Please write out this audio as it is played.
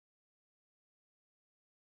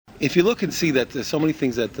if you look and see that there's so many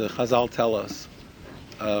things that the Chazal tell us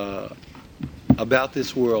uh, about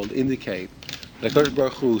this world indicate that HaKadosh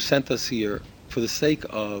Baruch Hu sent us here for the sake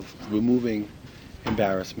of removing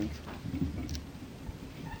embarrassment.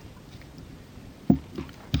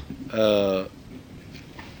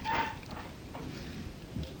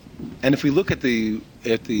 And if we look at the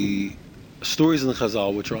stories in the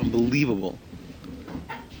Chazal, which are unbelievable,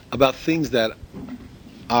 about things that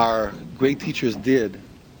our great teachers did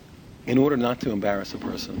in order not to embarrass a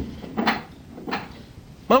person.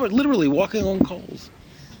 Muhammad literally walking on coals.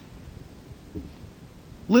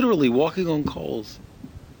 Literally walking on coals,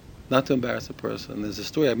 not to embarrass a person. There's a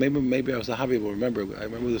story, maybe I was a Havi will remember. I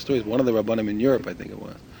remember the story. One of the Rabbanim in Europe, I think it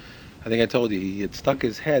was. I think I told you, he had stuck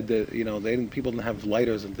his head, people didn't have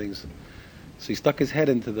lighters and things. So he stuck his head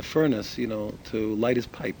into the furnace, to light his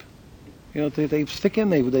pipe. They stick in,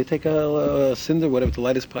 they take a cinder, whatever, to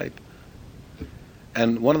light his pipe.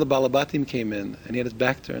 And one of the Balabatim came in, and he had his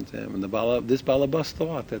back turned to him. And this Balabas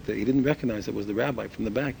thought that he didn't recognize it was the rabbi from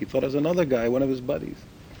the back. He thought it was another guy, one of his buddies.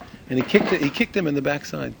 And he kicked him in the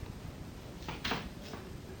backside.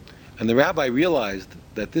 And the rabbi realized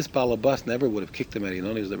that this Balabas never would have kicked him had he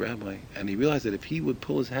known he was the rabbi. And he realized that if he would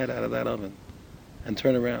pull his head out of that oven and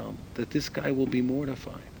turn around, that this guy will be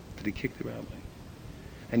mortified that he kicked the rabbi.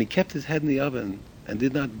 And he kept his head in the oven and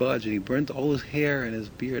did not budge, and he burnt all his hair and his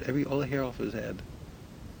beard, all the hair off his head,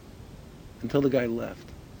 until the guy left.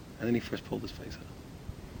 And then he first pulled his face out.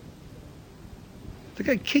 The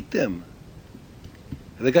guy kicked him.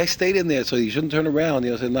 And the guy stayed in there, so he shouldn't turn around,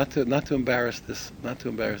 said not to embarrass this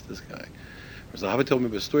guy. So Havi told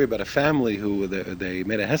me a story about a family who they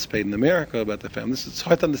made a hesped in America about the family. It's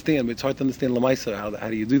hard to understand. It's hard to understand Lamaisa, how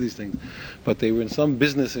do you do these things. But they were in some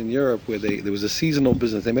business in Europe where there was a seasonal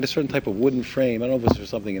business. They made a certain type of wooden frame. I don't know if it was for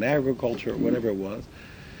something in agriculture or whatever it was.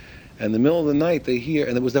 And in the middle of the night they hear,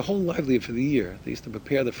 and it was their whole livelihood for the year. They used to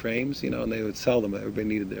prepare the frames, and they would sell them. Everybody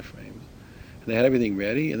needed their frames. And they had everything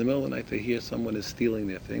ready. In the middle of the night they hear someone is stealing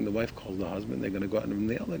their thing. The wife calls the husband. They're going to go out and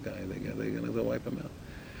nail the guy. They're going to go wipe him out.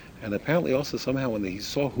 And apparently also somehow when he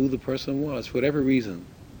saw who the person was, for whatever reason,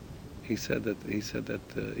 he said don't,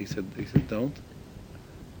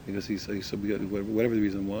 because he said whatever the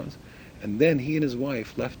reason was. And then he and his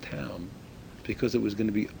wife left town because it was going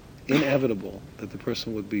to be inevitable that the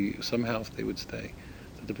person would be, somehow if they would stay,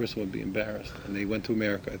 that the person would be embarrassed. And they went to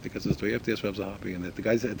America, I think that's the story. You have to ask Rav Zahabi. And at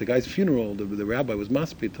the guy's funeral, the rabbi was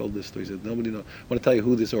Maspi, told this story. He said, nobody knows. I want to tell you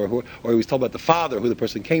who this, or he was told about the father, who the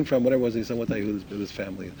person came from, whatever it was. He said, I want to tell you who this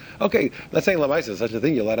family is. Okay, not saying Lamaisa, such a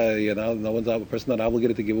thing. You're allowed to, no one's a person not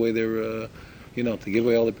obligated to give away their, to give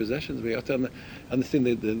away all their possessions. But you have to understand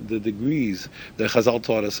the degrees that Chazal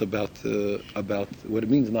taught us about what it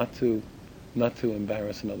means not to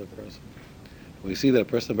embarrass another person. We see that a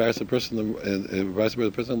person embarrasses a person,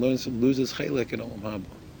 the person loses chelek in Olam Haba.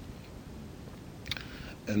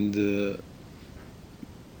 And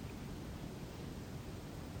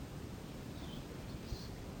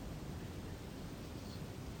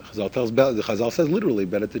Chazal says literally,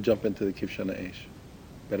 better to jump into the kivshana eish,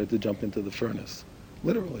 better to jump into the furnace.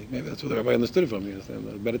 Literally, maybe that's what the rabbi understood it from. You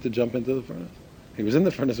understand? Better to jump into the furnace. He was in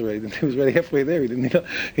the furnace already. He was already halfway there. He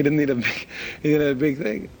didn't need a big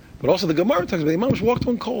thing. But also the Gemara talks about the Imam walked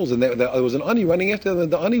on coals, and there was an ani running after them.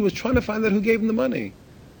 The ani was trying to find out who gave him the money.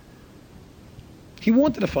 He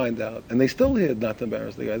wanted to find out, and they still had not to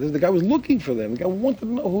embarrass the guy. The guy was looking for them. The guy wanted to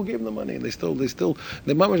know who gave him the money, and the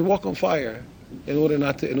Imam was walk on fire in order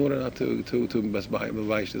not to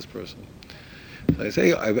advise this person. So I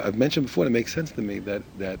say I've mentioned before, it makes sense to me that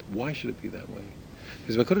why should it be that way?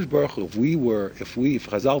 Because HaKadosh Baruch Hu, if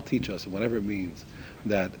Chazal teach us, whatever it means,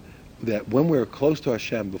 that when we're close to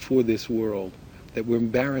Hashem before this world, that we're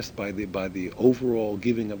embarrassed by the overall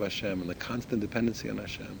giving of Hashem and the constant dependency on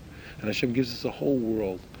Hashem, and Hashem gives us a whole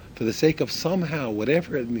world for the sake of somehow,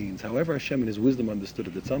 whatever it means, however Hashem in His wisdom understood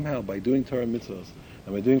it, that somehow by doing Torah mitzvahs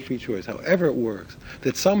and by doing free choice, however it works,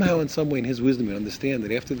 that somehow in some way in His wisdom we understand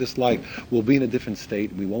that after this life we'll be in a different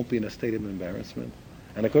state, we won't be in a state of embarrassment.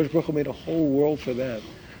 And HaKadosh Baruch Hu made a whole world for that.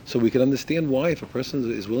 So we can understand why, if a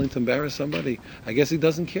person is willing to embarrass somebody, I guess he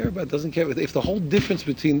doesn't care. If the whole difference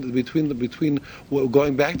between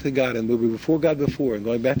going back to God and before God and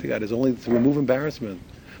going back to God is only to remove embarrassment.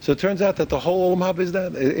 So it turns out that the whole Olam Haba is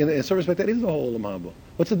that. In some respect, that is the whole Olam Haba.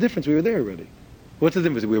 What's the difference? We were there already. What's the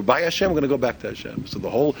difference? We were by Hashem, we're going to go back to Hashem.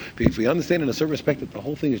 So if we understand in a certain respect that the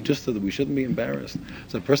whole thing is just so that we shouldn't be embarrassed.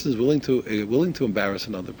 So the person is willing to embarrass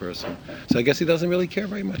another person. So I guess he doesn't really care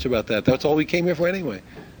very much about that. That's all we came here for anyway.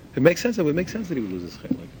 It makes sense. It would make sense that he would lose his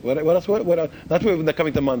chelek. What else? What else? Not when they're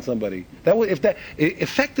coming to man somebody.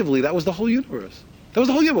 Effectively, that was the whole universe. That was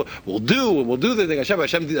the whole year. We'll do the thing.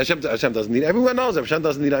 Hashem doesn't need. Everyone knows Hashem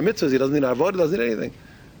doesn't need our mitzvahs. He doesn't need our avodah. Doesn't need anything.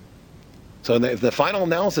 So if the final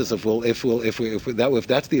analysis, if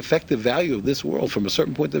that's the effective value of this world from a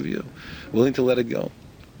certain point of view, willing to let it go.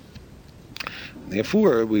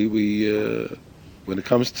 Therefore, we when it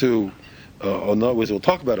comes to we'll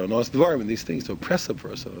talk about onos dvarim and these things, to oppress a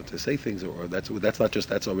person, or to say things, or that's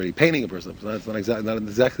already painting a person. It's not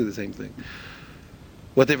exactly the same thing.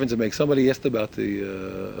 What difference it makes? Somebody asked about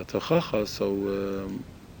the tochacha, so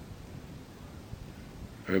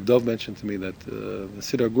Reb Dov mentioned to me that the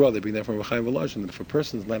Siddur Gra, they bring that from Rechaim Volozhin, and if a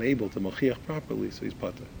person is not able to mochiach properly, so he's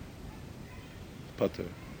pater. Pater.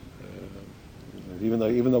 Even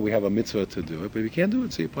though we have a mitzvah to do it, but if you can't do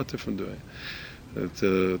it, so you're pater from doing it.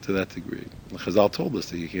 To that degree. Chazal told us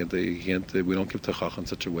that you can't, we don't give tochacha in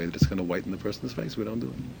such a way that it's going to whiten the person's face. We don't do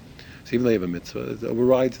it. So even though you have a mitzvah, it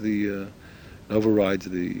overrides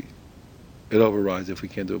if we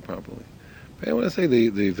can't do it properly. But I want to say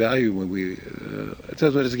the value when we, it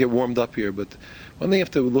says when it get warmed up here, but one thing you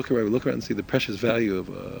have to look around and see the precious value of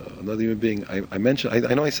another human being. I mentioned,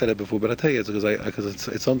 I know I said it before, but I tell you it's because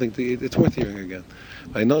it's something it's worth hearing again.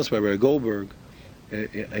 I noticed by Rabbi Goldberg,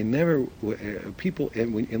 people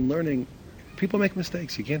in learning, people make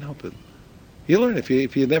mistakes. You can't help it. You learn if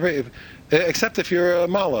you never, except if you're a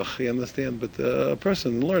malach, you understand. But a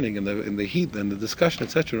person learning in the heat and the discussion,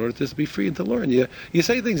 etc., in order to just be free and to learn, you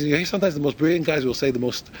say things. And you hear sometimes the most brilliant guys will say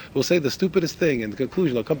the stupidest thing, and the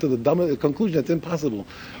conclusion will come to the dumbest conclusion that's impossible.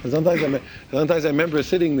 And sometimes I remember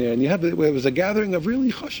sitting there, and it was a gathering of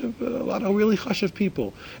really chashuv, a lot of really chashuv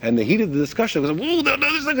people, and the heat of the discussion was, well,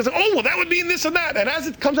 that would mean this and that, and as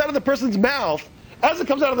it comes out of the person's mouth. As it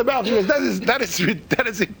comes out of the mouth, he goes, that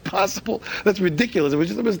is impossible. That's ridiculous. It was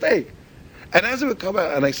just a mistake. And as it would come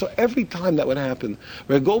out, and I saw every time that would happen,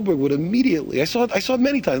 where Goldberg would immediately, I saw it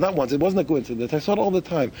many times, not once, it wasn't a coincidence, I saw it all the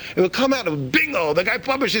time. It would come out of bingo, the guy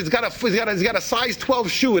published, he's got a size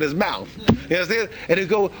 12 shoe in his mouth. You understand? And he'd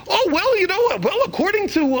go, oh, well, you know what, well, according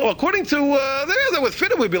to that would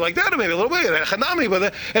fit, it would be like that, or maybe a little bit, Hanami,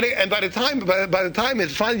 and by the time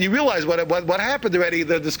it's finally, you realize what happened already,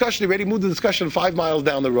 the discussion, already moved the discussion 5 miles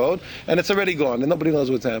down the road, and it's already gone, and nobody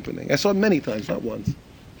knows what's happening. I saw it many times, not once.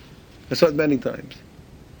 I saw it many times.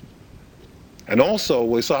 And also,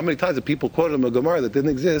 we saw how many times that people quoted him a Gemara that didn't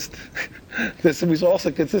exist. We saw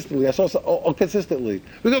also consistently. I saw consistently.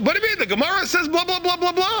 We go, what do you mean? The Gemara says blah, blah, blah,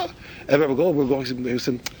 blah, blah. And we're going, he was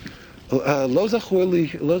saying, Lo zachurli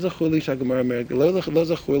shagemara America. Lo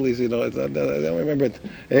zachurli, you know, I don't remember it.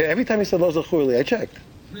 Every time he said Lo zachurli, I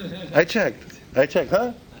checked,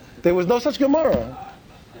 huh? There was no such Gemara.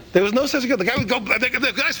 There was no such thing. The guy would go.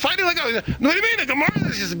 The guy's fighting like, what do you mean the Gemara?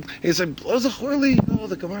 He said, Lo zachurli. Oh,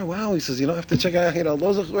 the Gemara. Wow. He says, I have to check out.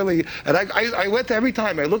 Lo zachurli. And I went to every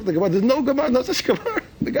time. I looked at the Gemara. There's no Gemara. No such Gemara.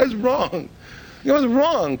 The guy's wrong. He was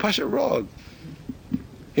wrong. Pasha wrong.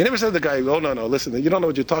 He never said to the guy, oh no, listen. You don't know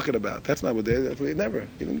what you're talking about. That's not what they. He never.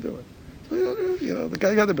 He didn't do it. So, the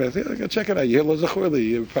guy got the best. Yeah, check it out. You hear Lo zachurli.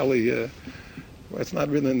 You probably. It's not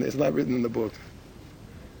written. It's not written in the book.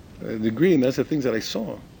 The green. That's the things that I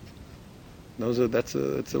saw. That's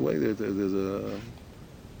a way. There's a.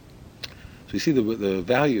 So you see the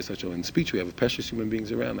value of such a. In speech, we have precious human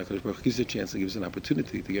beings around. Like Baruch gives a chance, to give us an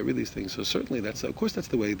opportunity to get rid of these things. So certainly, that's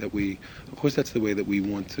the way that we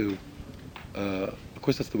want to. Of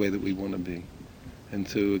course, that's the way that we want to be, and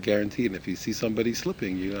to guarantee. And if you see somebody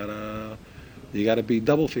slipping, you gotta be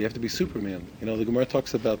double fit. You have to be Superman. The Gemara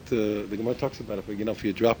talks about it. If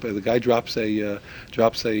you drop, the guy drops a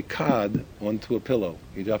cod onto a pillow.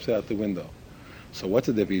 He drops it out the window. So what's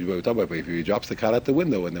the difference? We're talking about if he drops the cod out the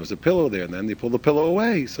window and there was a pillow there, and then they pull the pillow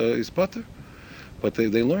away, so he's putter. But they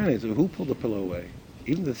learn it. Who pulled the pillow away?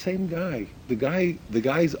 Even the same guy. The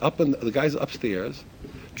guy's upstairs,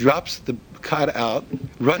 drops the cod out,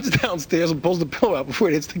 runs downstairs and pulls the pillow out before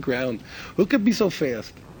it hits the ground. Who could be so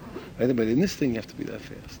fast? Right? But in this thing, you have to be that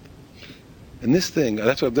fast. In this thing,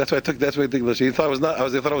 that's why I think you thought I was not. I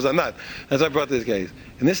thought I was not. That's why I brought this case.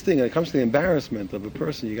 In this thing, when it comes to the embarrassment of a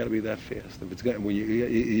person, you got to be that fast. If it's when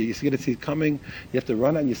you see it coming, you have to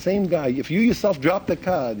run out. Your same guy. If you yourself drop the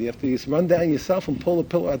card, you have to just run down yourself and pull the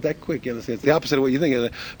pillow out that quick. You understand? It's the opposite of what you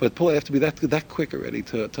think. But you have to be that quick already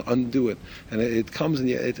to undo it. And it comes and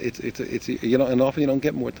it's and often you don't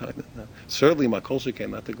get more time than that. Certainly, my culture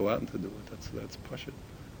came not to go out and to do it. That's pasha.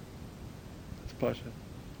 That's pasha.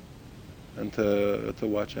 And to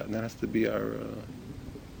watch out, and that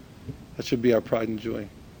should be our pride and joy.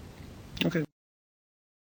 Okay.